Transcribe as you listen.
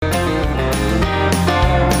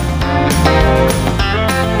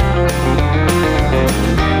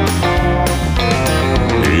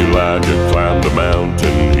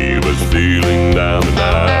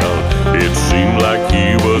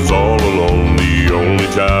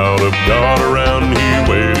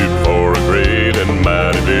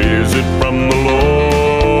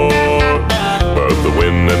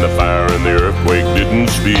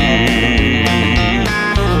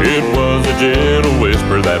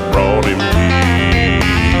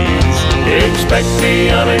Expect the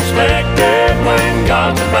unexpected when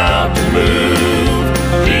God's about to move.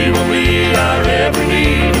 He will meet our every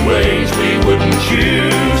need in ways we wouldn't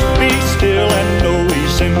choose. Be still and know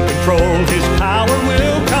He's in control. His power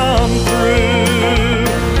will come through.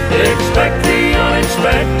 Expect the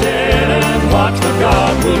unexpected and watch what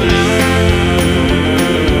God will do.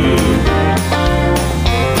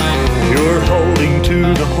 You're holding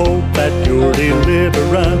to the hope that your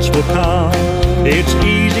deliverance will come. It's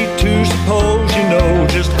easy to suppose you know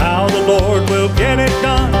just how the Lord will get it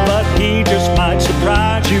done, but He just might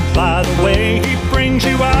surprise you by the way He brings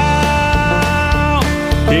you out.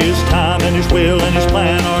 His time and His will and His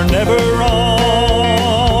plan are never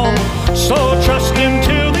wrong, so trust Him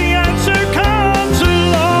till the answer comes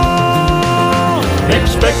along.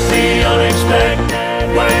 Expect the unexpected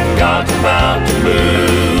when God's about to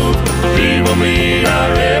move. He will meet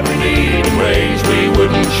our every need in ways we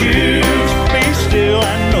wouldn't choose. Be still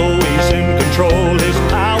and know He's in control. His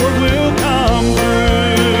power will come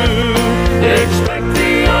through. Expect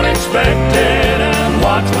the unexpected and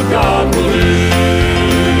watch what God will do.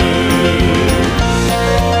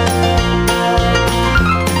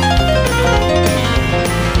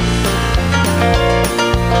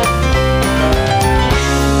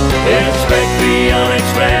 Expect the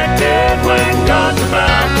unexpected when God's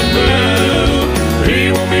about to move.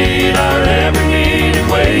 He will meet our every need in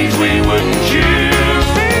ways we wouldn't choose.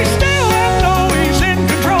 Be still and know He's in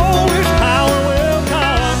control. His power will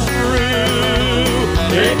come through.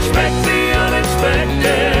 Expect the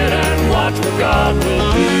unexpected and watch what God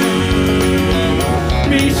will do.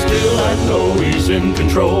 Be still and know He's in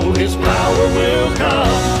control. His power will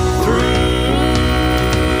come through.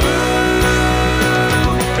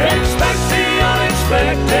 Expect the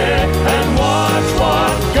unexpected and watch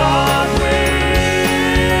what God will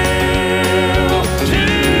do.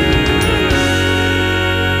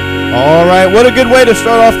 All right, what a good way to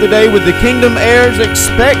start off the day with the Kingdom Heirs.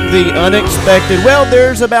 Expect the unexpected. Well,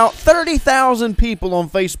 there's about 30,000 people on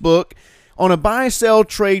Facebook on a buy-sell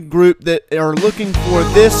trade group that are looking for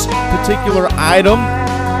this particular item.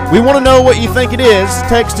 We want to know what you think it is.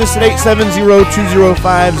 Text us at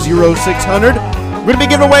 870-205-0600. We're going to be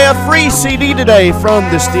giving away a free CD today from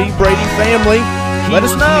the Steve Brady family. Let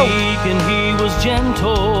us know. He was meek and he was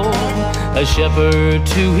gentle, a shepherd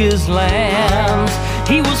to his lambs.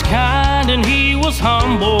 He was kind and he was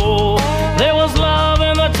humble. There was love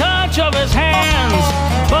in the touch of his hands,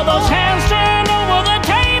 but those hands turned over the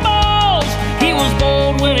tables. He was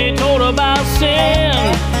bold when he told about sin,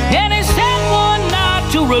 and he said one night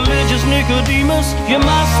to religious Nicodemus, "You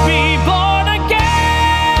must be born again."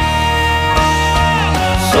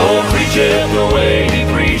 So preach it the way he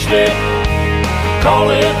preached it, call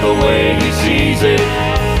it the way he sees it.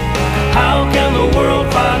 How can the world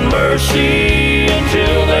find mercy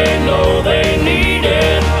until they know they need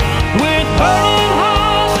it? With burning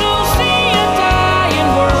hearts they'll see a dying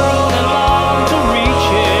world and long to reach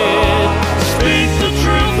it. Speak the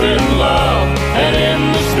truth in love and in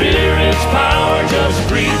the Spirit's power, just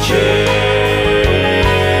preach it.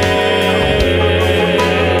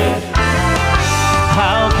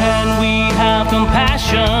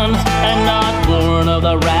 Compassion and not warn of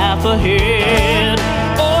the wrath ahead,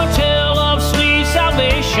 or tell of sweet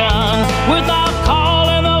salvation without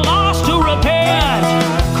calling the lost to repent.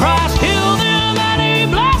 Christ healed them and He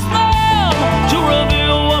blessed them to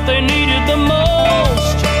reveal what they needed the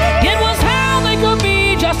most. It was how they could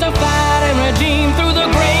be justified and redeemed through the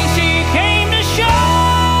grace He came to show.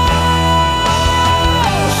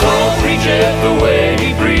 So preach it the way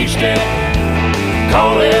He preached it,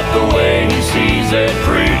 call it the way He sees it,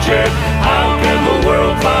 preach it. How can the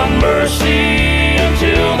world find mercy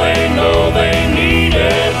until they know they need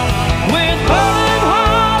it? With burning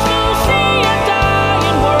hearts they'll see a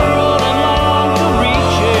dying world and long to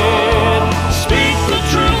reach it. Speak the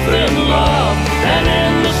truth in love and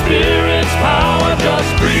in the Spirit's power,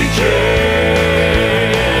 just preach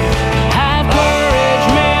it. Have courage,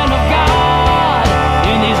 men of God,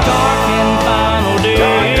 in these dark and final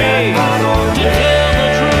days, to tell the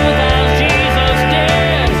truth as Jesus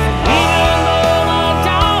did, even though the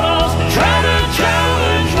doubters try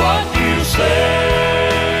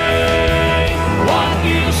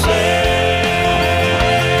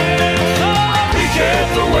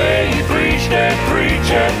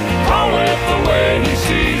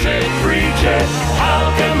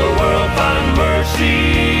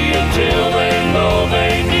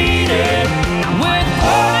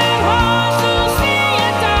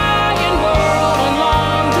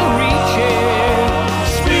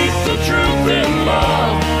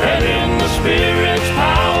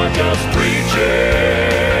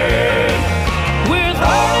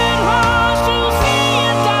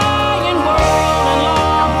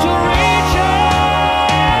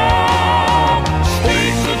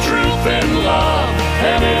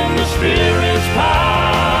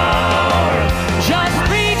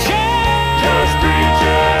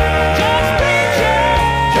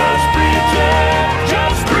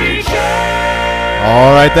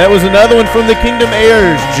All right, that was another one from the Kingdom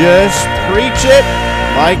Heirs. Just preach it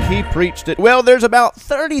like he preached it. Well, there's about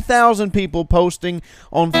 30,000 people posting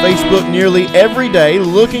on Facebook nearly every day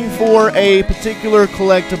looking for a particular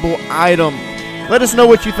collectible item. Let us know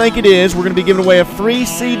what you think it is. We're going to be giving away a free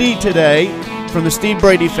CD today from the Steve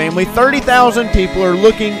Brady family. 30,000 people are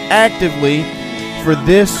looking actively for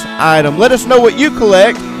this item. Let us know what you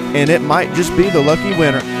collect, and it might just be the lucky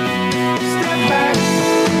winner.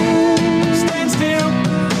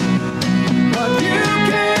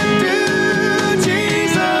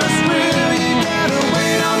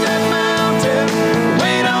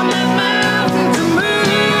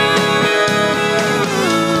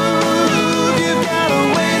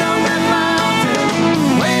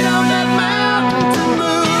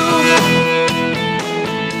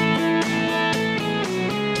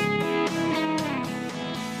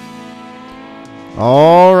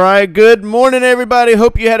 All right, good morning, everybody.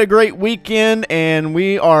 Hope you had a great weekend, and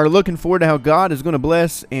we are looking forward to how God is going to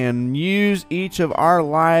bless and use each of our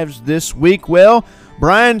lives this week. Well,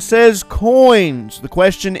 Brian says coins. The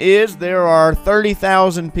question is, there are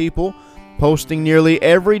 30,000 people posting nearly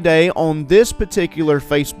every day on this particular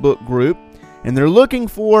Facebook group, and they're looking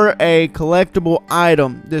for a collectible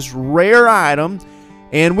item, this rare item,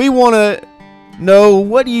 and we want to know,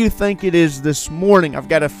 what do you think it is this morning? I've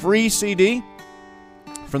got a free CD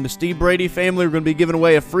from the Steve Brady family. We're going to be giving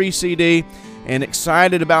away a free CD, and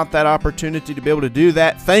excited about that opportunity to be able to do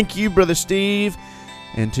that. Thank you, Brother Steve,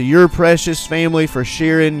 and to your precious family for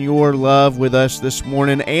sharing your love with us this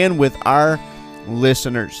morning and with our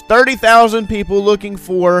listeners. 30,000 people looking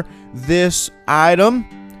for this item.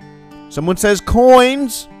 Someone says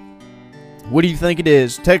coins. What do you think it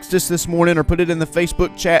is? Text us this morning or put it in the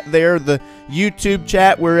Facebook chat there, the YouTube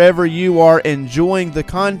chat, wherever you are enjoying the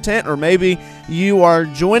content, or maybe you are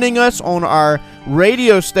joining us on our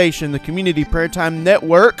radio station, the Community Prayer Time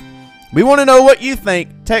Network. We want to know what you think.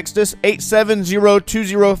 Text us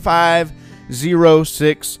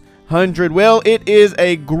 870-205-0600. Well, it is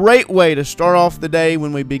a great way to start off the day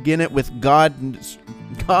when we begin it with God's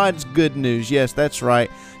good news. Yes, that's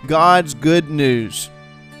right. God's good news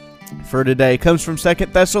for today comes from 2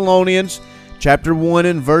 Thessalonians chapter 1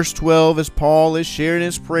 and verse 12. As Paul is sharing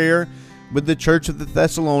his prayer with the church of the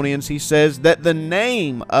Thessalonians, he says that the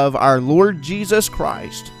name of our Lord Jesus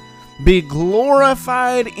Christ be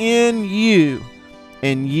glorified in you,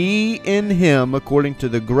 and ye in him, according to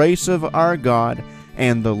the grace of our God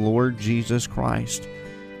and the Lord Jesus Christ.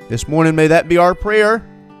 This morning, may that be our prayer.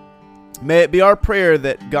 May it be our prayer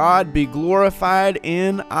that God be glorified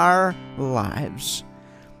in our lives.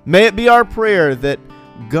 May it be our prayer that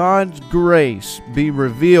God's grace be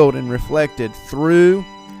revealed and reflected through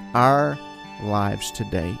our lives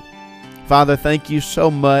today. Father, thank you so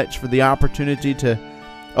much for the opportunity to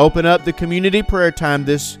open up the community prayer time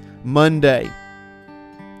this Monday.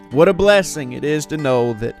 What a blessing it is to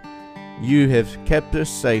know that you have kept us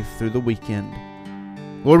safe through the weekend.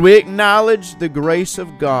 Lord, we acknowledge the grace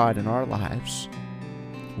of God in our lives.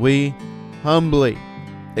 We humbly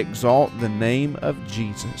exalt the name of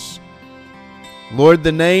Jesus. Lord,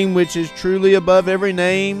 the name which is truly above every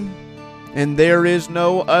name, and there is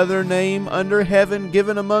no other name under heaven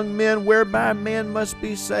given among men whereby man must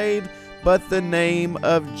be saved, but the name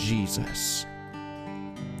of Jesus.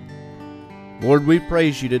 Lord, we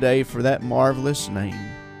praise you today for that marvelous name.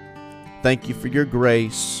 Thank you for your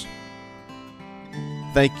grace.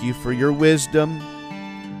 Thank you for your wisdom.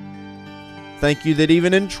 Thank you that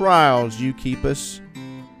even in trials you keep us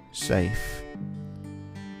safe.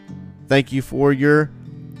 Thank you for your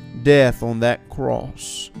death on that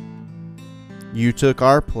cross. You took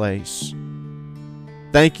our place.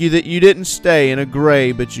 Thank you that you didn't stay in a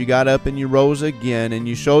grave, but you got up and you rose again, and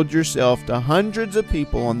you showed yourself to hundreds of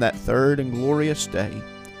people on that third and glorious day.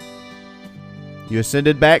 You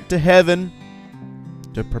ascended back to heaven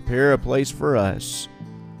to prepare a place for us.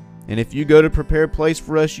 And if you go to prepare a place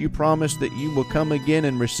for us, you promise that you will come again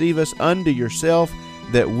and receive us unto yourself,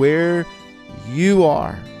 that where you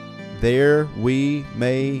are, there we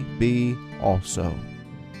may be also.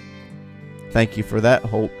 Thank you for that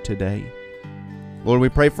hope today. Lord, we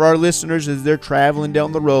pray for our listeners as they're traveling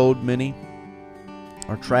down the road. Many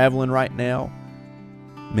are traveling right now.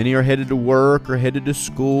 Many are headed to work or headed to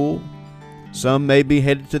school. Some may be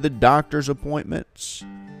headed to the doctor's appointments.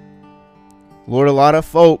 Lord, a lot of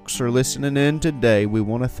folks are listening in today. We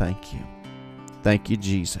want to thank you. Thank you,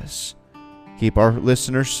 Jesus. Keep our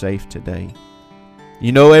listeners safe today.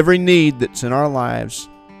 You know every need that's in our lives.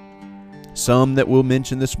 Some that we'll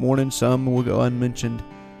mention this morning, some will go unmentioned.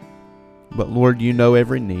 But Lord, you know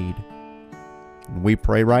every need. And we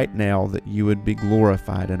pray right now that you would be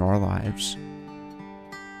glorified in our lives.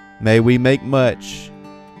 May we make much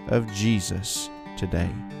of Jesus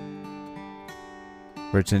today.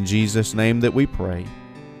 For it's in Jesus' name that we pray.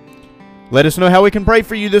 Let us know how we can pray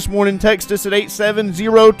for you this morning. Text us at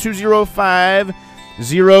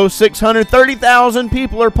 870-205-0600. 30,000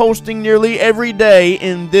 people are posting nearly every day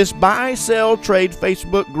in this buy, sell, trade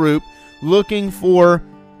Facebook group looking for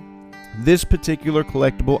this particular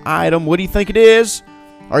collectible item. What do you think it is?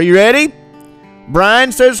 Are you ready?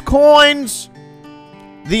 Brian says coins.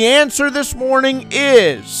 The answer this morning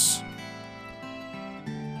is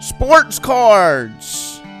sports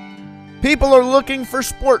cards. People are looking for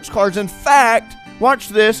sports cards. In fact, watch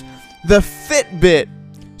this. The Fitbit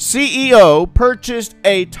CEO purchased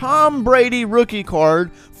a Tom Brady rookie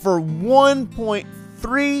card for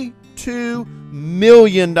 $1.32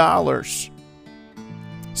 million,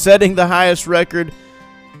 setting the highest record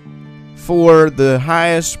for the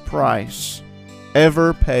highest price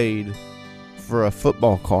ever paid for a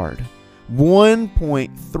football card.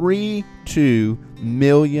 $1.32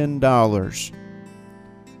 million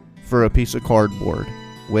for a piece of cardboard.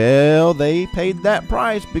 Well, they paid that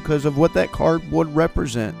price because of what that cardboard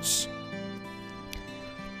represents.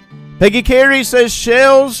 Peggy Carey says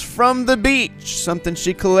shells from the beach, something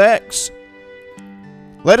she collects.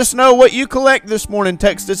 Let us know what you collect this morning.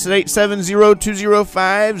 Text us at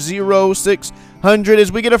 870-205-0600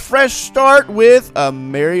 as we get a fresh start with A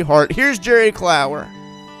Merry Heart. Here's Jerry Clower.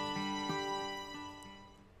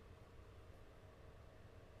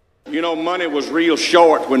 You know, money was real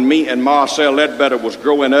short when me and Marcel Ledbetter was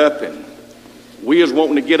growing up, and we was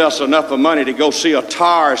wanting to get us enough of money to go see a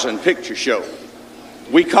Tarzan picture show.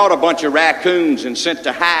 We caught a bunch of raccoons and sent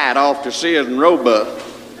to hide off to Sears and Roebuck.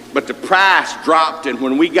 But the price dropped, and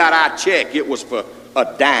when we got our check, it was for a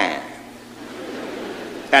dime.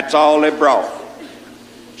 That's all they brought.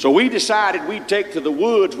 So we decided we'd take to the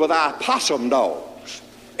woods with our possum dogs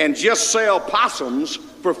and just sell possums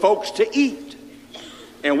for folks to eat.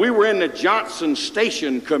 And we were in the Johnson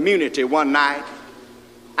Station community one night,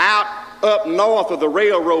 out up north of the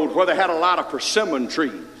railroad where they had a lot of persimmon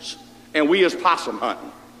trees, and we was possum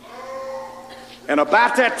hunting. And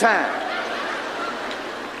about that time,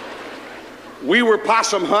 we were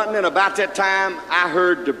possum hunting, and about that time, I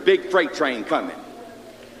heard the big freight train coming.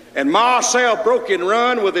 And Marcel broke and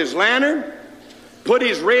run with his lantern, put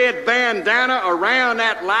his red bandana around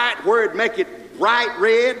that light where it'd make it bright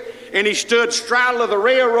red, and he stood straddle of the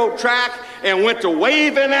railroad track and went to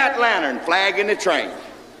waving that lantern, flagging the train.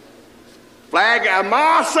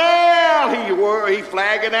 Marcel, he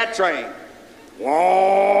flagging that train.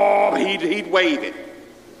 Whoa, he'd wave it.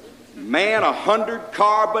 Man,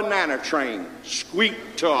 100-car banana train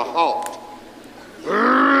squeaked to a halt.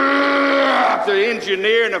 The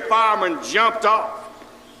engineer and the fireman jumped off.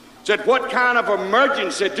 Said, what kind of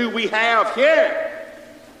emergency do we have here?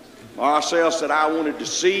 Marcel said, I wanted to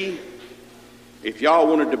see if y'all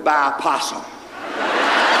wanted to buy a possum.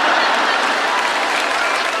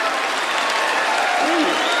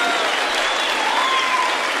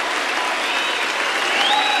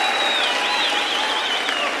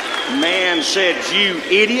 Man said, you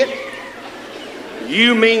idiot,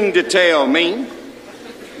 you mean to tell me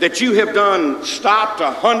that you have done stopped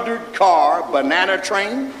a 100-car banana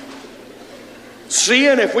train?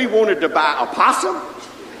 Seeing if we wanted to buy a possum?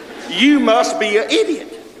 You must be an idiot.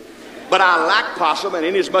 But I like possum, and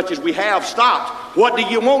inasmuch as we have stopped, what do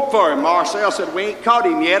you want for him? Marcel said, we ain't caught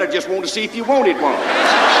him yet. I just want to see if you wanted one.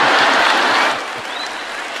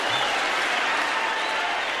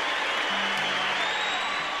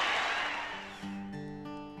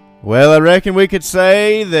 Well, I reckon we could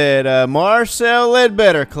say that Marcel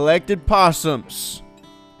Ledbetter collected possums.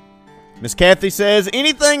 Miss Kathy says,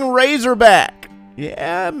 anything Razorback.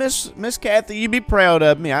 Yeah, Miss Kathy, you be proud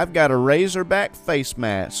of me. I've got a Razorback face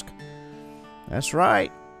mask. That's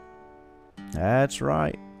right. That's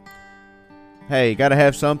right. Hey, got to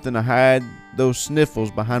have something to hide those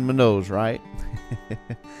sniffles behind my nose, right?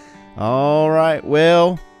 All right,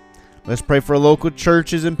 well, let's pray for our local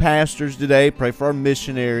churches and pastors today. Pray for our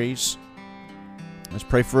missionaries. Let's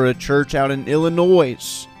pray for a church out in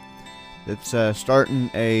Illinois that's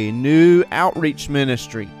starting a new outreach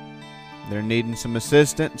ministry. They're needing some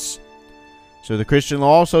assistance. So the Christian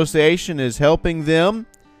Law Association is helping them,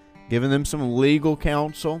 giving them some legal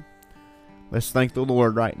counsel. Let's thank the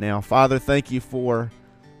Lord right now. Father, thank you for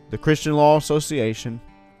the Christian Law Association.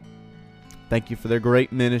 Thank you for their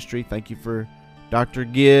great ministry. Thank you for Dr.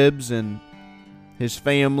 Gibbs and his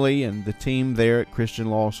family and the team there at Christian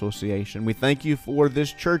Law Association. We thank you for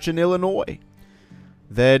this church in Illinois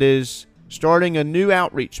that is starting a new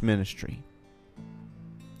outreach ministry.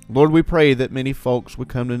 Lord, we pray that many folks would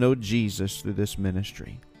come to know Jesus through this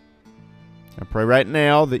ministry. I pray right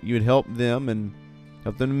now that you would help them and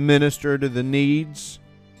help them minister to the needs.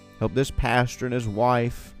 Help this pastor and his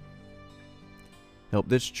wife. Help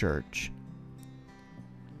this church.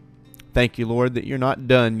 Thank you, Lord, that you're not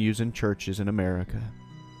done using churches in America.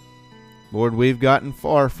 Lord, we've gotten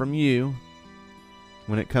far from you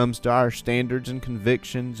when it comes to our standards and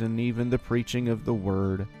convictions and even the preaching of the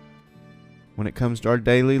Word. When it comes to our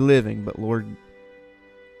daily living, but Lord,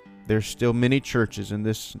 there's still many churches in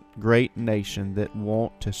this great nation that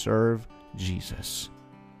want to serve Jesus.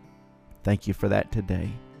 Thank you for that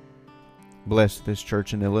today. Bless this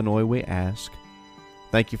church in Illinois, we ask.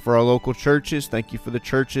 Thank you for our local churches. Thank you for the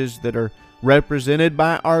churches that are represented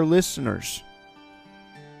by our listeners.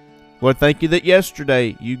 Lord, thank you that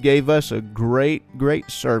yesterday you gave us a great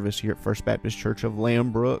service here at First Baptist Church of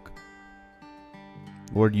Lambrook.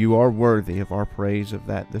 Lord, you are worthy of our praise of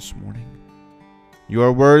that this morning. You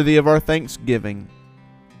are worthy of our thanksgiving.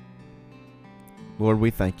 Lord,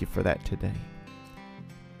 we thank you for that today.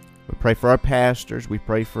 We pray for our pastors. We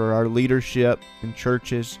pray for our leadership in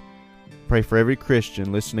churches. Pray for every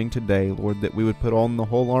Christian listening today, Lord, that we would put on the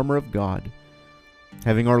whole armor of God,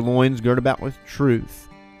 having our loins girt about with truth.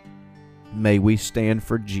 May we stand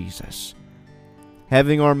for Jesus.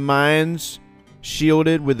 Having our minds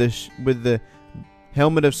shielded with the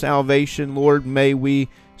helmet of salvation, Lord, may we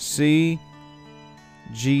see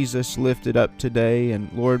Jesus lifted up today, and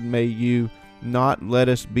Lord, may you not let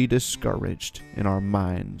us be discouraged in our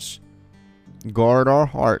minds. Guard our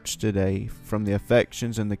hearts today from the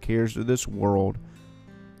affections and the cares of this world.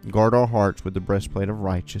 Guard our hearts with the breastplate of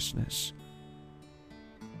righteousness.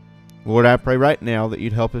 Lord, I pray right now that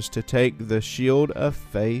you'd help us to take the shield of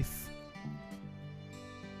faith.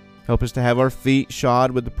 Help us to have our feet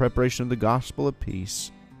shod with the preparation of the gospel of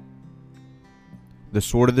peace, the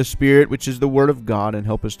sword of the Spirit, which is the word of God, and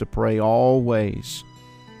help us to pray always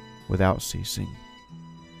without ceasing.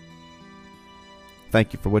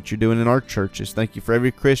 Thank you for what you're doing in our churches. Thank you for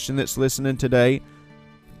every Christian that's listening today.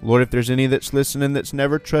 Lord, if there's any that's listening that's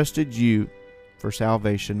never trusted you for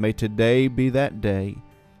salvation, may today be that day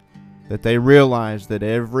that they realize that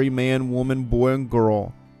every man, woman, boy, and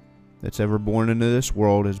girl that's ever born into this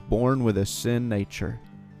world is born with a sin nature,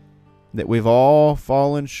 that we've all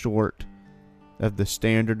fallen short of the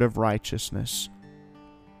standard of righteousness.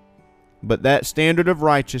 But that standard of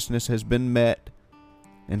righteousness has been met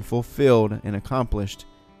and fulfilled and accomplished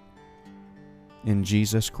in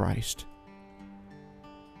Jesus Christ.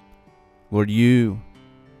 Lord, you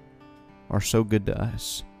are so good to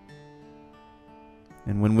us.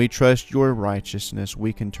 And when we trust your righteousness,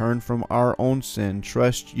 we can turn from our own sin,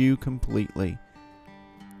 trust you completely,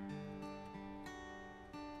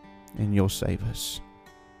 and you'll save us.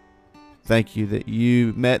 Thank you that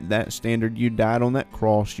you met that standard. You died on that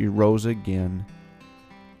cross. You rose again.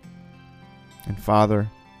 And Father,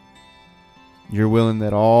 you're willing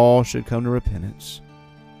that all should come to repentance.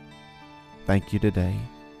 Thank you today.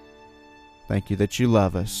 Thank you that you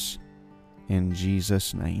love us. In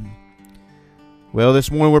Jesus' name. Well,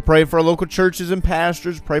 this morning we're praying for our local churches and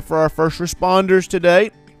pastors. Pray for our first responders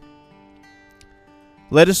today.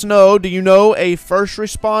 Let us know, do you know a first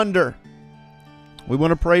responder? We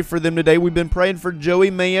want to pray for them today. We've been praying for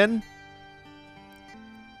Joey Mann.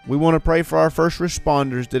 We want to pray for our first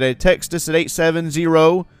responders today. Text us at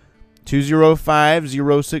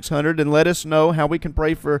 870-205-0600 and let us know how we can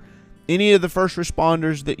pray for any of the first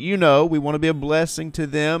responders that you know. We want to be a blessing to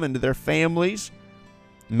them and to their families.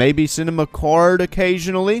 Maybe send them a card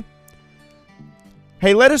occasionally.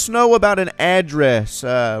 Hey, let us know about an address.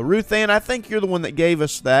 Ruth Ann, I think you're the one that gave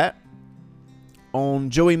us that on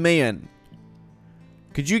Joey Mann.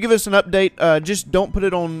 Could you give us an update? Just don't put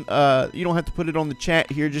it on, you don't have to put it on the chat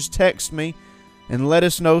here. Just text me and let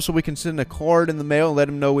us know so we can send a card in the mail and let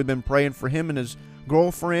him know we've been praying for him and his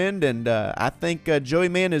girlfriend. And I think Joey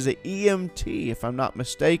Mann is an EMT, if I'm not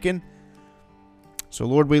mistaken. So,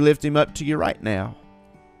 Lord, we lift him up to you right now.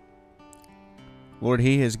 Lord,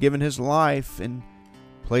 he has given his life and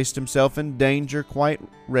placed himself in danger quite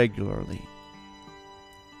regularly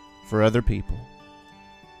for other people.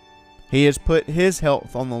 He has put his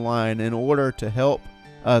health on the line in order to help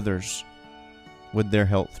others with their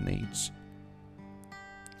health needs.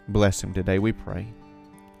 Bless him today, we pray.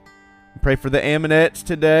 We pray for the Ammonettes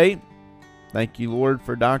today. Thank you, Lord,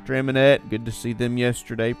 for Dr. Ammonette. Good to see them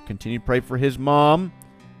yesterday. Continue to pray for his mom.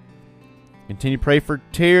 Continue to pray for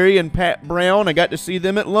Terry and Pat Brown. I got to see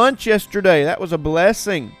them at lunch yesterday. That was a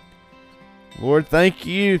blessing. Lord, thank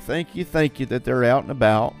you. Thank you that they're out and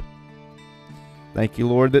about. Thank you,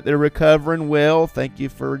 Lord, that they're recovering well. Thank you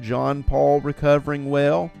for John Paul recovering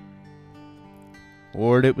well.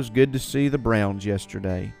 Lord, it was good to see the Browns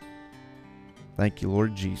yesterday. Thank you,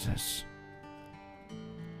 Lord Jesus.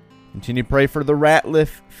 Continue to pray for the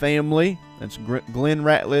Ratliff family. That's Glenn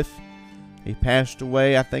Ratliff. He passed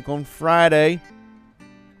away, I think, on Friday.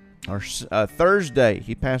 Or Thursday.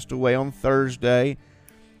 He passed away on Thursday.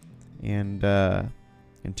 And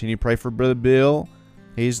continue to pray for Brother Bill.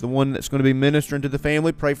 He's the one that's going to be ministering to the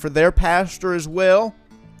family. Pray for their pastor as well.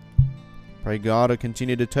 Pray God will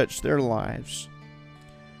continue to touch their lives.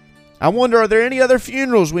 I wonder, are there any other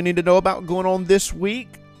funerals we need to know about going on this week?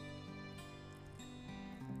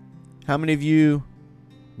 How many of you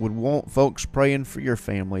would want folks praying for your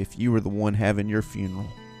family if you were the one having your funeral?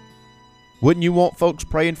 Wouldn't you want folks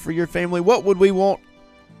praying for your family? What would we want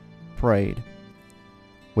prayed?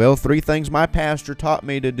 Well, 3 things my pastor taught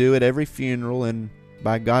me to do at every funeral, and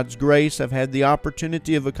by God's grace, I've had the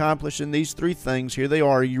opportunity of accomplishing these 3 things. Here they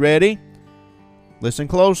are. Are you ready? Listen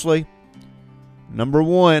closely. Number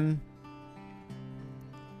 1,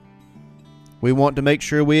 we want to make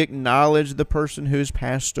sure we acknowledge the person who's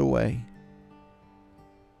passed away.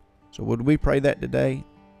 So would we pray that today?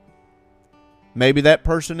 Maybe that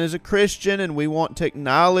person is a Christian and we want to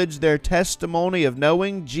acknowledge their testimony of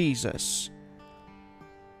knowing Jesus.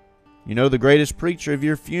 You know, the greatest preacher of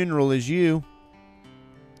your funeral is you.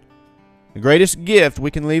 The greatest gift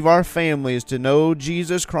we can leave our family is to know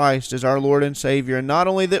Jesus Christ as our Lord and Savior. And not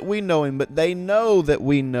only that we know Him, but they know that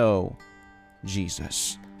we know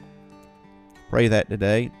Jesus. Pray that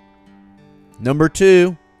today. Number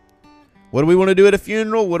 2, what do we want to do at a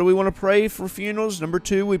funeral? What do we want to pray for funerals? Number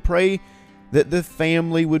 2, we pray that the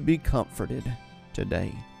family would be comforted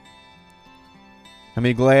today. I'm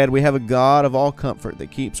glad we have a God of all comfort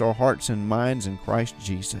that keeps our hearts and minds in Christ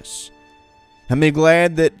Jesus. I'm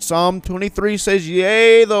glad that Psalm 23 says,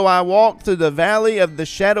 "Yea, though I walk through the valley of the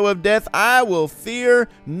shadow of death, I will fear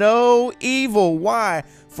no evil." Why?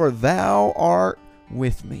 For thou art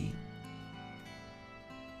with me.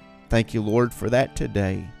 Thank you, Lord, for that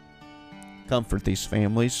today. Comfort these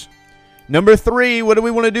families. Number 3, what do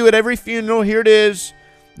we want to do at every funeral? Here it is.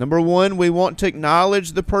 Number 1, we want to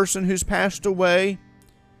acknowledge the person who's passed away.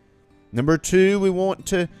 Number 2, we want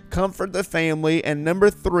to comfort the family. And number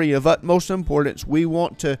 3, of utmost importance, we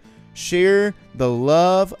want to share the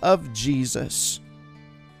love of Jesus.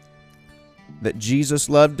 That Jesus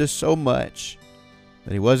loved us so much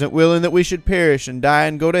that He wasn't willing that we should perish and die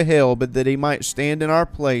and go to hell, but that He might stand in our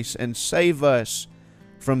place and save us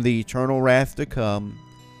from the eternal wrath to come.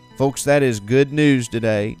 Folks, that is good news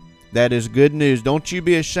today. That is good news. Don't you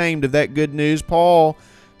be ashamed of that good news. Paul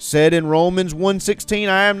said in Romans 1:16,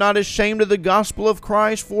 "I am not ashamed of the gospel of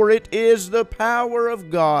Christ, for it is the power of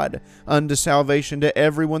God unto salvation to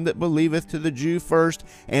everyone that believeth, to the Jew first,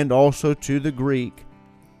 and also to the Greek."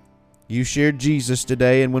 You shared Jesus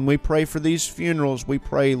today, and when we pray for these funerals, we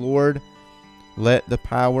pray, Lord, let the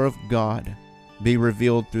power of God be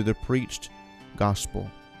revealed through the preached gospel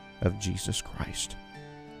of Jesus Christ.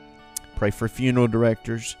 Pray for funeral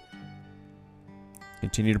directors.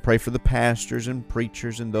 Continue to pray for the pastors and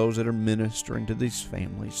preachers and those that are ministering to these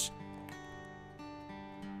families.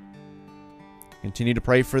 Continue to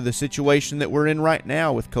pray for the situation that we're in right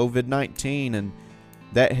now with COVID-19, and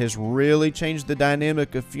that has really changed the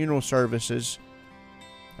dynamic of funeral services.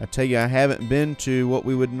 I tell you, I haven't been to what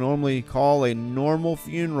we would normally call a normal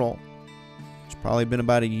funeral. It's probably been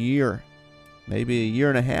about a year, maybe a year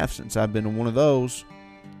and a half since I've been to one of those.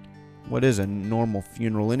 What is a normal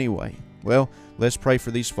funeral anyway? Well, let's pray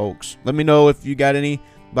for these folks. Let me know if you got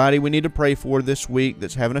anybody we need to pray for this week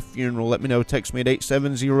that's having a funeral. Let me know. Text me at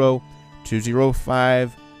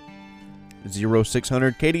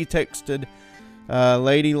 870-205-0600. Katie texted a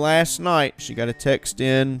lady last night. She got a text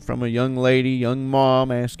in from a young lady, young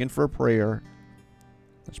mom, asking for a prayer.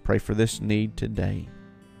 Let's pray for this need today.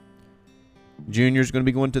 Junior's going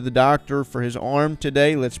to be going to the doctor for his arm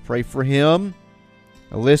today. Let's pray for him.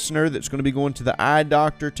 A listener that's going to be going to the eye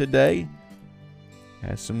doctor today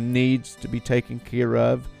has some needs to be taken care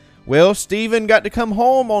of. Well, Stephen got to come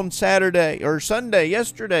home on Saturday or Sunday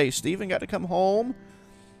yesterday. Stephen got to come home.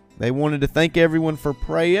 They wanted to thank everyone for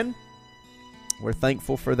praying. We're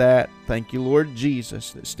thankful for that. Thank you, Lord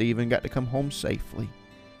Jesus, that Stephen got to come home safely.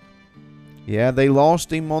 Yeah, they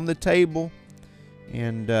lost him on the table.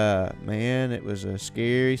 And, man, it was a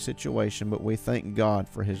scary situation, but we thank God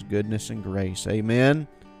for His goodness and grace. Amen.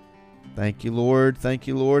 Thank you, Lord. Thank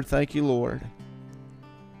you, Lord. Thank you, Lord.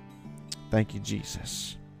 Thank you,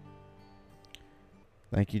 Jesus.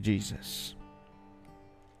 Thank you, Jesus.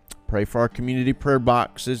 Pray for our community prayer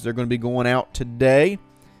boxes. They're going to be going out today.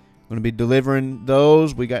 Going to be delivering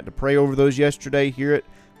those. We got to pray over those yesterday here at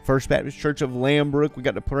First Baptist Church of Lambrook. We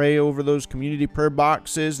got to pray over those community prayer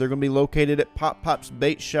boxes. They're going to be located at Pop Pop's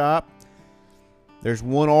Bait Shop. There's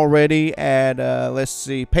one already at,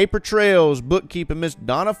 Paper Trails, bookkeeping, Miss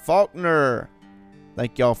Donna Faulkner.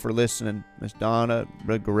 Thank y'all for listening. Miss Donna,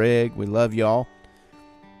 Brother Greg, we love y'all.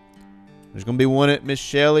 There's going to be one at Miss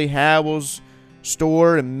Shelley Howell's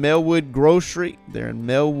store in Melwood Grocery. They're in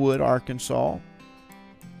Melwood, Arkansas. We're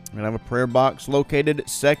going to have a prayer box located at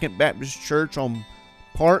Second Baptist Church on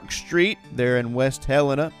Park Street there in West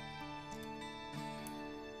Helena.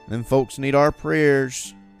 Then folks need our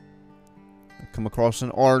prayers. I come across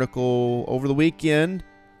an article over the weekend.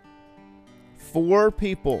 4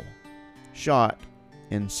 people shot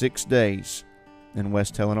in 6 days in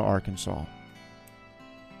West Helena, Arkansas.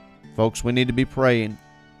 Folks, we need to be praying.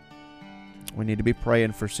 We need to be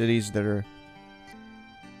praying for cities that are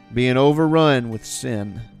being overrun with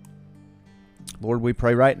sin. Lord, we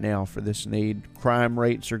pray right now for this need. Crime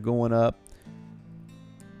rates are going up.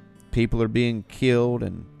 People are being killed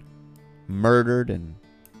and murdered. And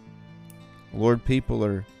Lord, people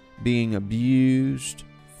are being abused.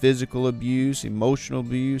 Physical abuse, emotional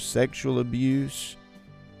abuse, sexual abuse.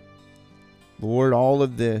 Lord, all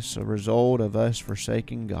of this a result of us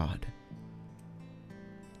forsaking God.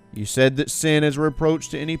 You said that sin is a reproach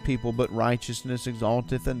to any people, but righteousness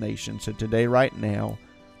exalteth a nation. So today, right now,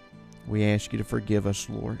 we ask you to forgive us,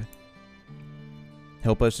 Lord.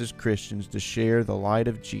 Help us as Christians to share the light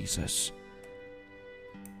of Jesus.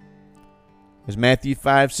 As Matthew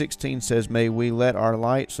 5:16 says, may we let our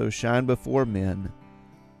light so shine before men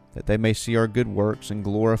that they may see our good works and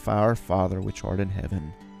glorify our Father which art in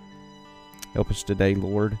heaven. Help us today,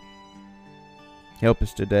 Lord. Help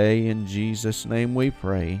us today. In Jesus' name we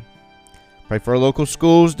pray. Pray for our local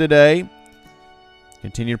schools today.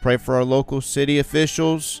 Continue to pray for our local city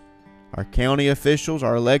officials, our county officials,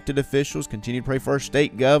 our elected officials. Continue to pray for our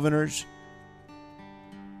state governors.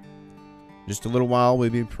 Just a little while, we'll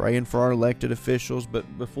be praying for our elected officials.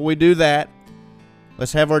 But before we do that,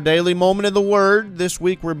 let's have our daily moment of the Word. This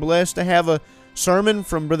week we're blessed to have a sermon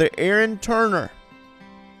from Brother Aaron Turner.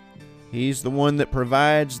 He's the one that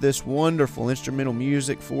provides this wonderful instrumental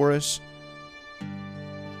music for us.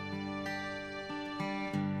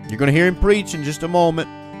 You're going to hear him preach in just a moment.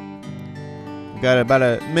 We've got about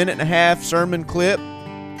a 1.5-minute sermon clip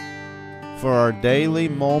for our daily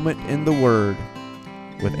moment in the Word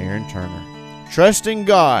with Aaron Turner. Trusting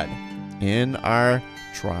God in our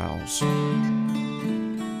trials.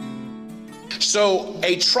 So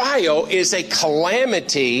a trial is a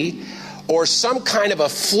calamity or some kind of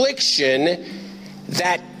affliction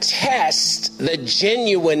that tests the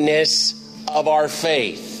genuineness of our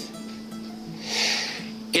faith.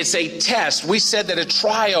 It's a test. We said that a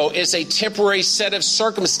trial is a temporary set of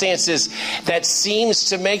circumstances that seems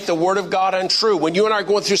to make the Word of God untrue. When you and I are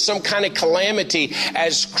going through some kind of calamity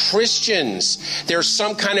as Christians, there's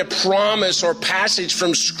some kind of promise or passage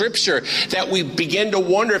from Scripture that we begin to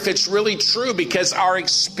wonder if it's really true because our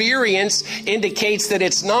experience indicates that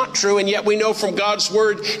it's not true, and yet we know from God's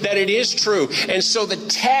Word that it is true. And so the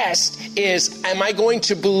test is, am I going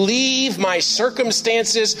to believe my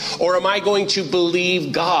circumstances or am I going to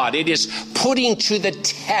believe God? It is putting to the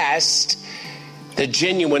test the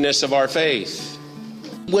genuineness of our faith.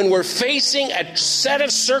 When we're facing a set of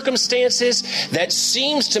circumstances that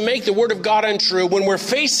seems to make the Word of God untrue, when we're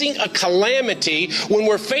facing a calamity, when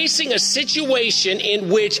we're facing a situation in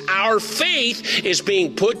which our faith is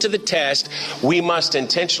being put to the test, we must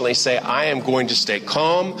intentionally say, I am going to stay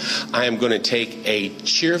calm. I am going to take a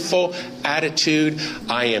cheerful attitude.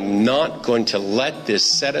 I am not going to let this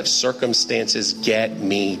set of circumstances get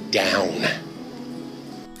me down.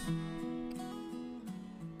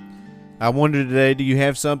 I wonder today, do you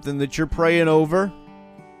have something that you're praying over?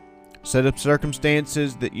 Set up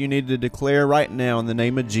circumstances that you need to declare right now in the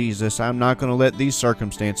name of Jesus. I'm not going to let these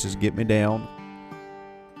circumstances get me down.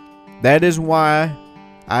 That is why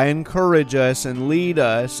I encourage us and lead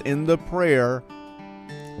us in the prayer,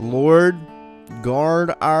 Lord,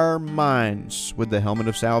 guard our minds with the helmet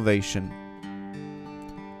of salvation.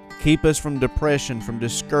 Keep us from depression, from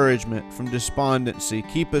discouragement, from despondency.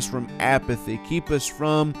 Keep us from apathy. Keep us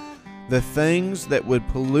from the things that would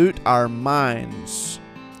pollute our minds.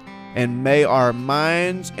 And may our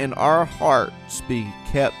minds and our hearts be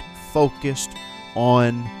kept focused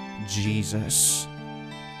on Jesus.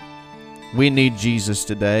 We need Jesus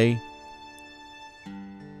today.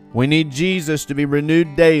 We need Jesus to be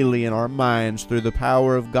renewed daily in our minds through the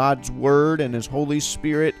power of God's Word and His Holy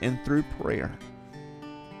Spirit and through prayer.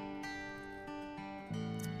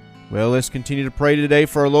 Well, let's continue to pray today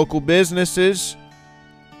for our local businesses.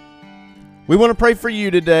 We want to pray for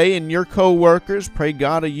you today and your co-workers. Pray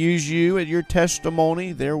God will use you and your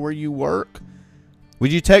testimony there where you work.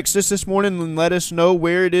 Would you text us this morning and let us know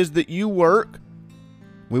where it is that you work?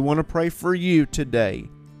 We want to pray for you today.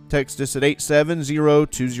 Text us at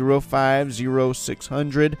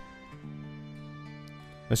 870-205-0600.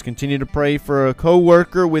 Let's continue to pray for a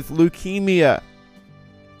co-worker with leukemia.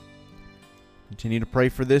 Continue to pray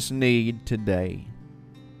for this need today.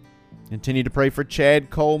 Continue to pray for Chad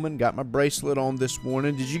Coleman. Got my bracelet on this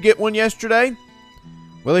morning. Did you get one yesterday?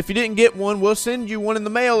 Well, if you didn't get one, we'll send you one in the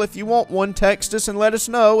mail. If you want one, text us and let us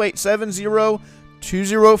know.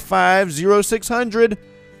 870-205-0600.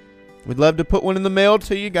 We'd love to put one in the mail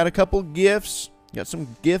to you. Got a couple gifts. Got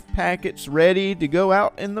some gift packets ready to go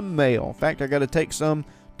out in the mail. In fact, I got to take some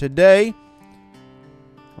today.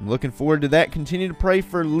 I'm looking forward to that. Continue to pray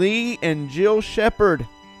for Lee and Jill Shepard.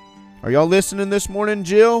 Are y'all listening this morning,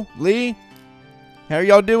 Jill? Lee? How are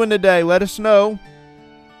y'all doing today? Let us know.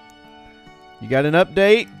 You got an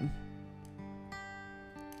update?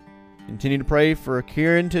 Continue to pray for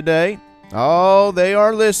Kieran today. Oh, they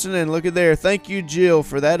are listening. Look at there. Thank you, Jill,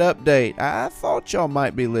 for that update. I thought y'all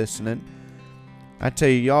might be listening. I tell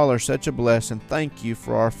you, y'all are such a blessing. Thank you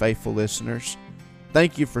for our faithful listeners.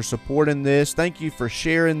 Thank you for supporting this. Thank you for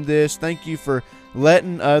sharing this. Thank you for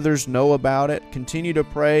letting others know about it. Continue to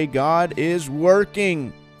pray. God is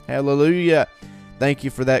working. Hallelujah. Thank you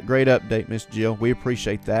for that great update, Miss Jill. We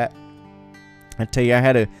appreciate that. I tell you, I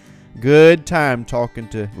had a good time talking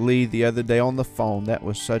to Lee the other day on the phone. That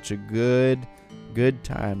was such a good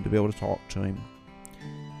time to be able to talk to him.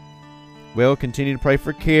 Well, continue to pray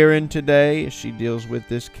for Karen today as she deals with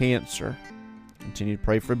this cancer. Continue to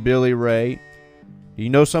pray for Billy Ray. Do you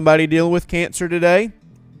know somebody dealing with cancer today?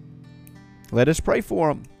 Let us pray for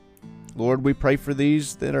them. Lord, we pray for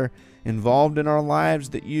these that are involved in our lives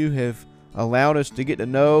that you have allowed us to get to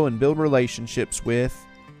know and build relationships with.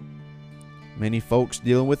 Many folks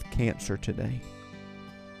dealing with cancer today.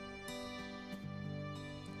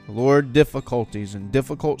 Lord, difficulties and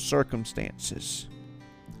difficult circumstances.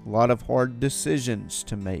 A lot of hard decisions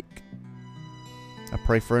to make. I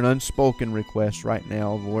pray for an unspoken request right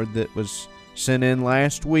now, Lord, that was sent in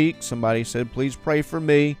last week. Somebody said, please pray for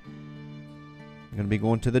me. I'm going to be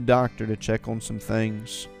going to the doctor to check on some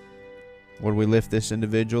things. Lord, we lift this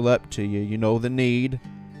individual up to you. You know the need.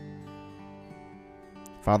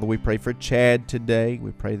 Father, we pray for Chad today.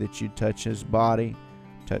 We pray that you touch his body,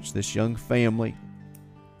 touch this young family.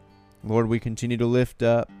 Lord, we continue to lift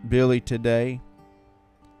up Billy today.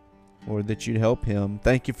 Lord, that you'd help him.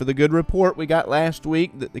 Thank you for the good report we got last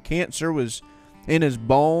week that the cancer was in his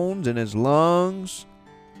bones and his lungs,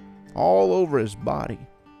 all over his body.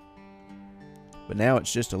 But now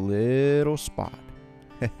it's just a little spot.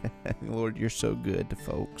 Lord, you're so good to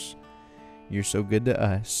folks. You're so good to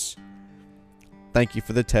us. Thank you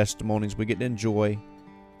for the testimonies we get to enjoy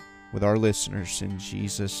with our listeners in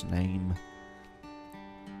Jesus' name.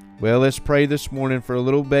 Well, let's pray this morning for a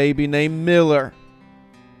little baby named Miller.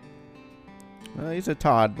 Well, he's a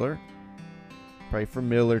toddler. Pray for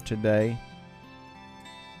Miller today.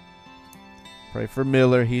 Pray for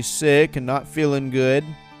Miller. He's sick and not feeling good.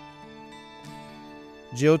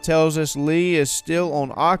 Jill tells us Lee is still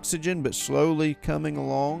on oxygen but slowly coming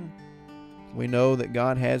along. We know that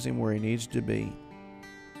God has him where he needs to be.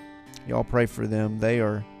 Y'all pray for them. They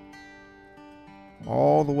are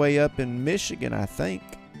all the way up in Michigan, I think.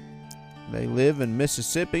 They live in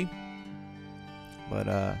Mississippi. But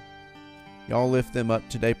y'all lift them up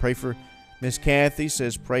today. Pray for Miss Kathy.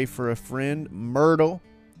 Says pray for a friend, Myrtle,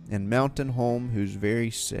 in Mountain Home, who's very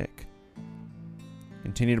sick.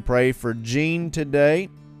 Continue to pray for Gene today.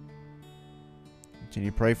 Continue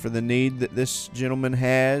to pray for the need that this gentleman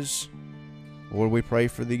has. Lord, we pray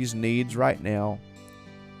for these needs right now.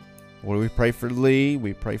 Lord, we pray for Lee.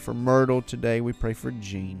 We pray for Myrtle today. We pray for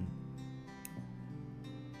Gene.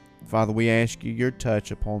 Father, we ask you your touch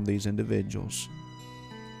upon these individuals.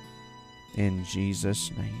 In Jesus'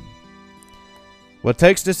 name. Well,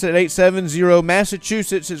 text us at 870.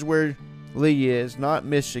 Massachusetts is where Lee is, not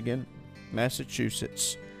Michigan.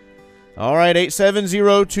 Massachusetts. All right,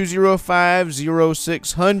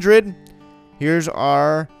 870-205-0600. Here's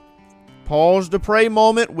our pause to pray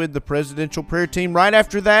moment with the presidential prayer team. Right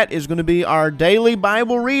after that is going to be our daily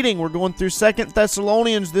Bible reading. We're going through 2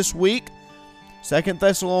 Thessalonians this week. 2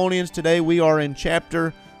 Thessalonians, today we are in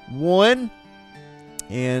chapter 1.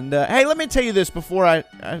 And hey, let me tell you this before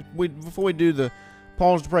we do the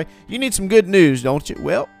pause to pray. You need some good news, don't you?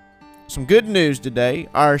 Well, some good news today.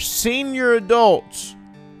 Our senior adults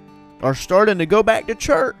are starting to go back to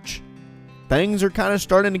church. Things are kind of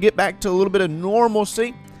starting to get back to a little bit of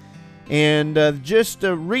normalcy. And just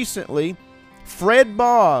recently, Fred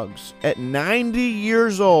Boggs, at 90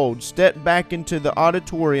 years old, stepped back into the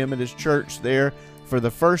auditorium at his church there for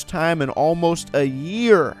the first time in almost a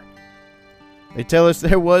year. They tell us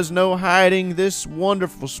there was no hiding this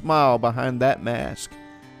wonderful smile behind that mask.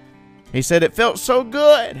 He said it felt so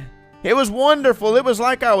good. It was wonderful. It was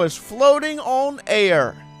like I was floating on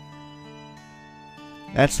air.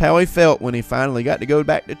 That's how he felt when he finally got to go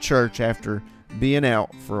back to church after being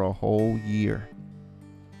out for a whole year.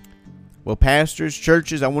 Well, pastors,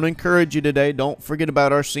 churches, I want to encourage you today, don't forget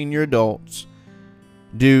about our senior adults.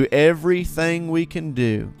 Do everything we can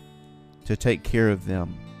do to take care of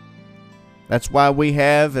them. That's why we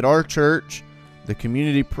have at our church the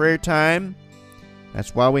community prayer time.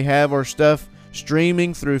 That's why we have our stuff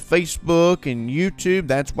streaming through Facebook and YouTube.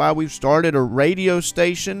 That's why we've started a radio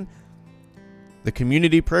station, the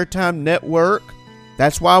Community Prayer Time Network.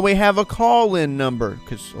 That's why we have a call-in number,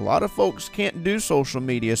 because a lot of folks can't do social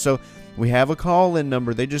media. So we have a call-in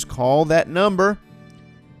number. They just call that number.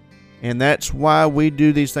 And that's why we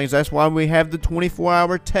do these things. That's why we have the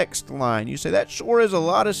 24-hour text line. You say, that sure is a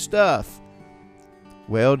lot of stuff.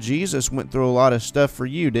 Well, Jesus went through a lot of stuff for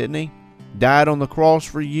you, didn't he? Died on the cross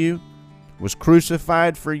for you. Was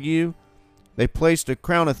crucified for you. They placed a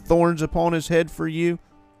crown of thorns upon his head for you.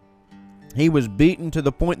 He was beaten to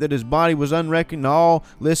the point that his body was unreckoned. Oh,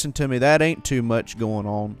 listen to me, that ain't too much going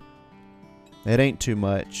on. That ain't too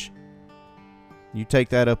much. You take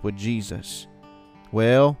that up with Jesus.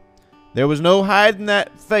 Well, there was no hiding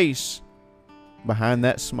that face behind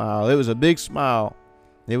that smile. It was a big smile.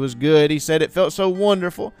 It was good. He said it felt so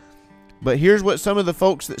wonderful. But here's what some of the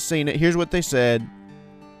folks that seen it, here's what they said.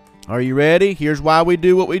 Are you ready? Here's why we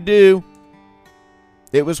do what we do.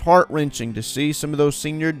 It was heart-wrenching to see some of those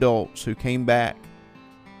senior adults who came back.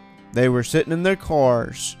 They were sitting in their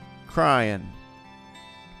cars crying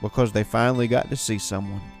because they finally got to see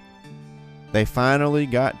someone. They finally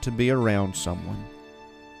got to be around someone.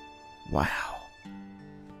 Wow.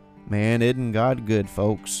 Man, isn't God good,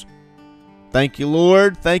 folks? Thank you,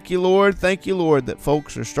 Lord. Thank you, Lord. Thank you, Lord, that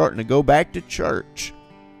folks are starting to go back to church.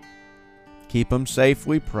 Keep them safe,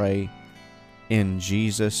 we pray. In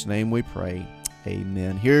Jesus' name we pray.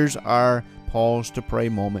 Amen. Here's our pause to pray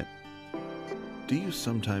moment. Do you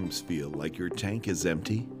sometimes feel like your tank is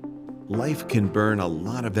empty? Life can burn a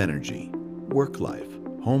lot of energy. Work life,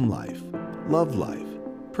 home life, love life,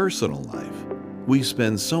 personal life. We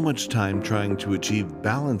spend so much time trying to achieve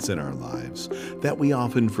balance in our lives that we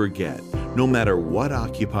often forget, no matter what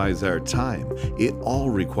occupies our time, it all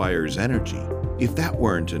requires energy. If that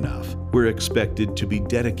weren't enough, we're expected to be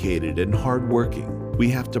dedicated and hardworking. We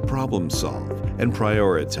have to problem solve and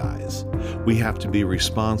prioritize. We have to be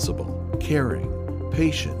responsible, caring,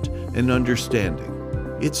 patient, and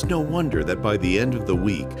understanding. It's no wonder that by the end of the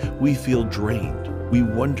week, we feel drained. We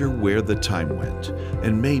wonder where the time went,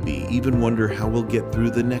 and maybe even wonder how we'll get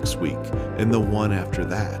through the next week and the one after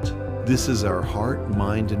that. This is our heart,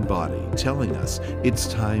 mind, and body telling us it's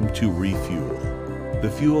time to refuel. The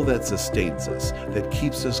fuel that sustains us, that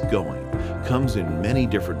keeps us going, comes in many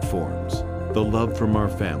different forms. The love from our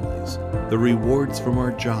families, the rewards from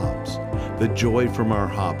our jobs, the joy from our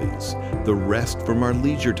hobbies, the rest from our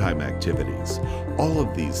leisure time activities. All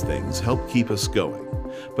of these things help keep us going,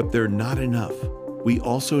 but they're not enough. We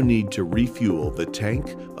also need to refuel the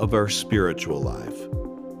tank of our spiritual life.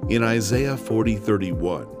 In Isaiah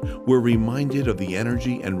 40:31, we're reminded of the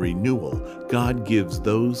energy and renewal God gives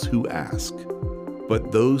those who ask.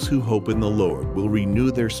 But those who hope in the Lord will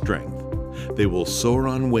renew their strength. They will soar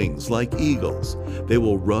on wings like eagles. They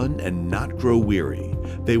will run and not grow weary.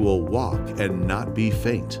 They will walk and not be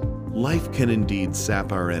faint. Life can indeed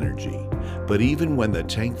sap our energy, but even when the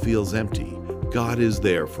tank feels empty, God is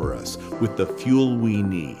there for us with the fuel we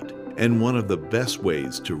need. And one of the best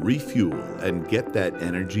ways to refuel and get that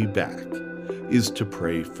energy back is to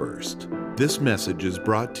pray first. This message is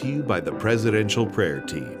brought to you by the Presidential Prayer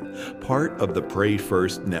Team, part of the Pray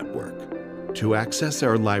First Network. To access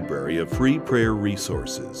our library of free prayer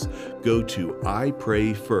resources, go to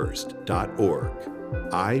iprayfirst.org.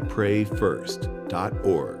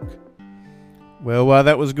 iprayfirst.org. Well, while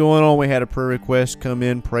that was going on, we had a prayer request come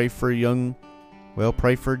in. Pray for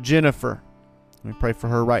Jennifer. We pray for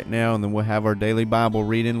her right now, and then we'll have our daily Bible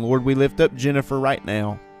reading. Lord, we lift up Jennifer right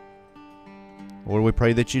now. Lord, we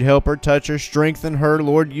pray that you'd help her, touch her, strengthen her.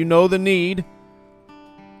 Lord, you know the need.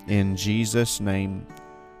 In Jesus' name.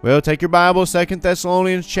 Well, take your Bible, 2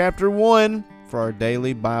 Thessalonians chapter 1, for our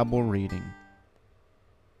daily Bible reading.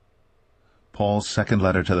 Paul's second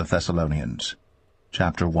letter to the Thessalonians,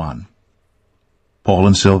 chapter 1. Paul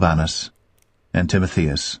and Silvanus, and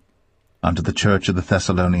Timotheus, unto the church of the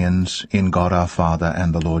Thessalonians, in God our Father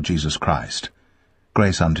and the Lord Jesus Christ.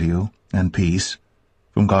 Grace unto you, and peace,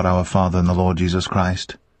 from God our Father and the Lord Jesus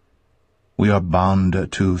Christ. We are bound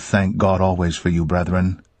to thank God always for you,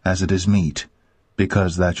 brethren, as it is meet,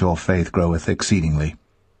 because that your faith groweth exceedingly,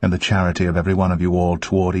 and the charity of every one of you all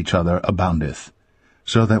toward each other aboundeth,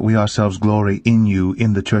 so that we ourselves glory in you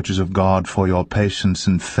in the churches of God for your patience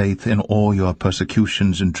and faith in all your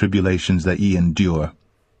persecutions and tribulations that ye endure,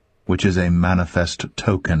 which is a manifest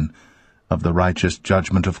token of the righteous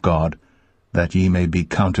judgment of God, that ye may be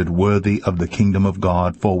counted worthy of the kingdom of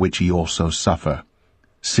God, for which ye also suffer,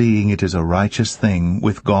 seeing it is a righteous thing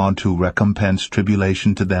with God to recompense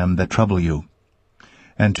tribulation to them that trouble you.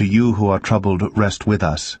 And to you who are troubled rest with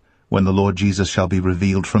us, when the Lord Jesus shall be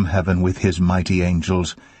revealed from heaven with his mighty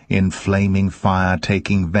angels, in flaming fire,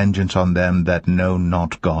 taking vengeance on them that know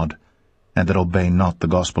not God, and that obey not the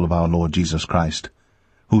gospel of our Lord Jesus Christ,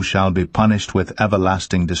 who shall be punished with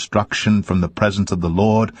everlasting destruction from the presence of the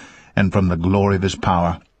Lord, and from the glory of his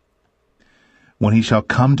power, when he shall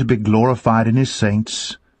come to be glorified in his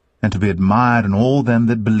saints, and to be admired in all them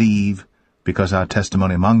that believe, because our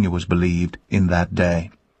testimony among you was believed in that day.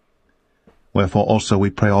 Wherefore also we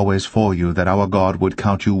pray always for you, that our God would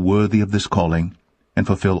count you worthy of this calling, and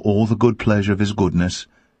fulfill all the good pleasure of his goodness,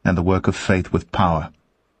 and the work of faith with power,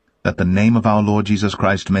 that the name of our Lord Jesus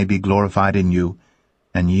Christ may be glorified in you,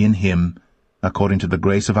 and ye in him, according to the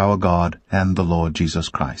grace of our God and the Lord Jesus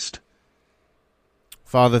Christ.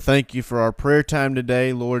 Father, thank you for our prayer time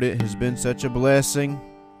today. Lord, it has been such a blessing.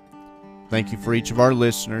 Thank you for each of our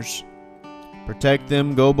listeners. Protect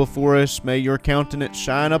them, go before us. May your countenance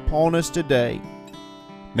shine upon us today.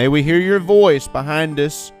 May we hear your voice behind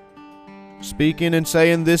us, speaking and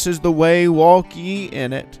saying, "This is the way, walk ye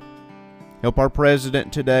in it." Help our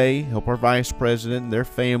president today. Help our vice president and their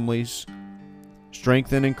families.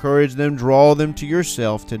 Strengthen, encourage them, draw them to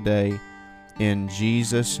yourself today. In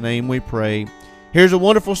Jesus' name we pray. Here's a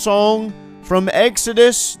wonderful song from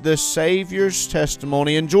Exodus, the Savior's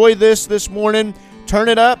Testimony. Enjoy this morning. Turn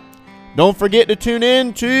it up. Don't forget to tune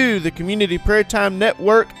in to the Community Prayer Time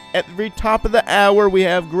Network. At the very top of the hour, we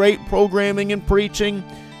have great programming and preaching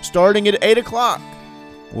starting at 8 o'clock.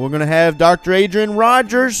 We're going to have Dr. Adrian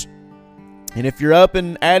Rogers. And if you're up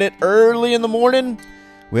and at it early in the morning,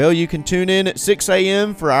 well, you can tune in at 6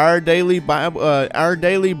 a.m. for our daily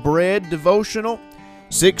bread devotional.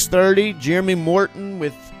 6:30, Jeremy Morton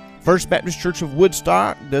with First Baptist Church of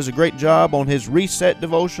Woodstock does a great job on his Reset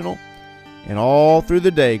devotional. And all through the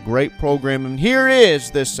day, great programming. Here is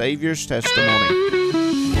the Savior's Testimony.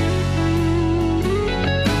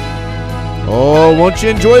 Oh, won't you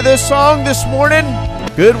enjoy this song this morning?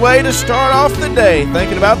 Good way to start off the day,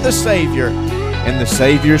 thinking about the Savior and the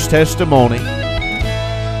Savior's Testimony.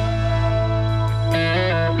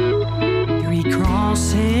 3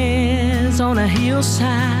 crosses on a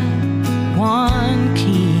hillside, 1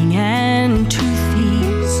 king and 2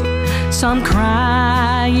 thieves, some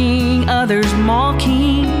crying, others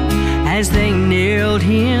mocking, as they nailed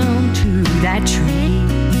him to that tree.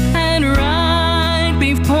 And right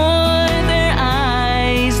before their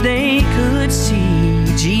eyes they could see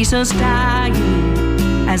Jesus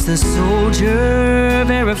dying, as the soldier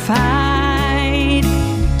verified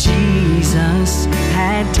Jesus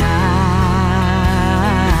had died.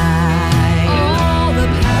 All the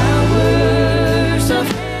powers of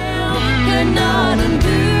hell could not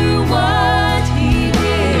undo what he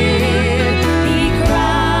did. He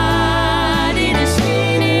cried, "It is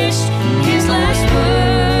finished," his last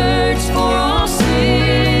words for all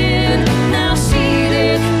sin. Now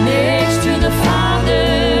seated next to the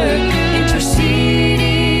Father,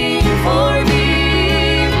 interceding for me.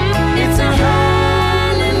 It's a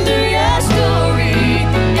hallelujah story.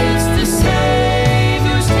 It's the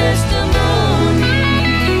Savior's testimony.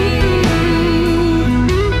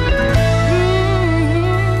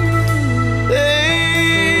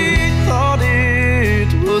 They thought it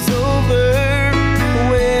was over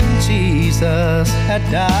when Jesus had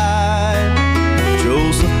died.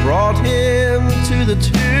 Joseph brought him to the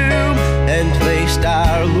tomb and placed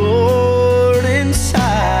our Lord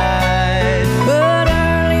inside. But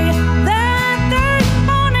early that day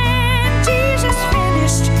morning, Jesus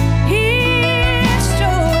finished his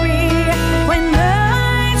story. When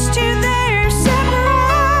lights to their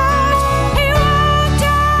separate, he walked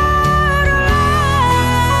out alive.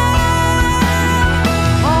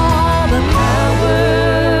 All the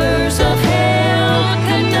powers of hell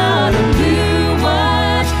could not undo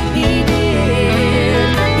what he did.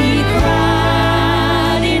 He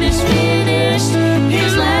cried, "It is finished."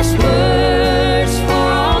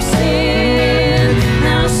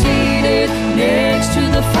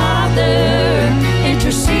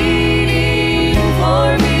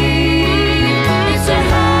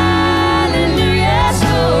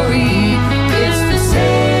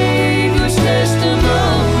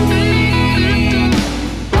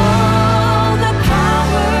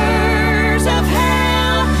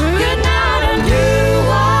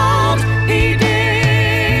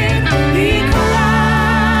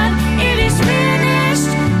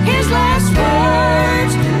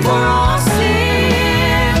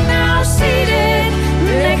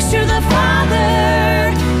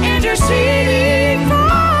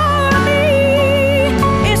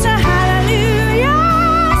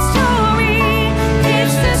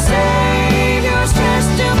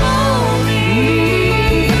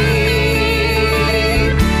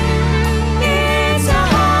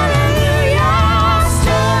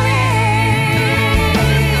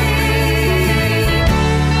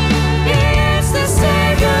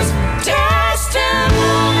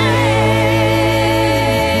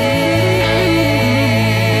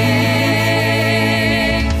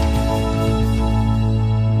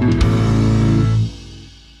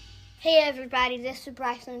 everybody. This is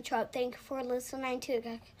Bryson Trout. Thank you for listening to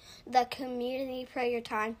the Community Prayer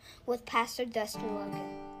Time with Pastor Dustin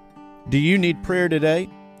Logan. Do you need prayer today?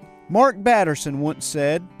 Mark Batterson once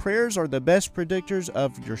said, prayers are the best predictors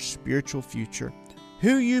of your spiritual future.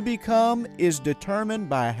 Who you become is determined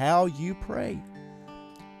by how you pray.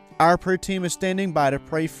 Our prayer team is standing by to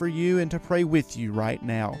pray for you and to pray with you right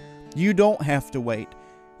now. You don't have to wait.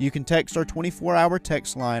 You can text our 24-hour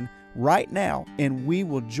text line right now, and we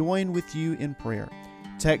will join with you in prayer.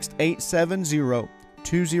 Text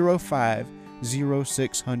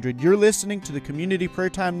 870-205-0600. You're listening to the Community Prayer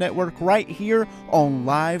Time Network right here on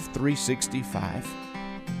Live 365.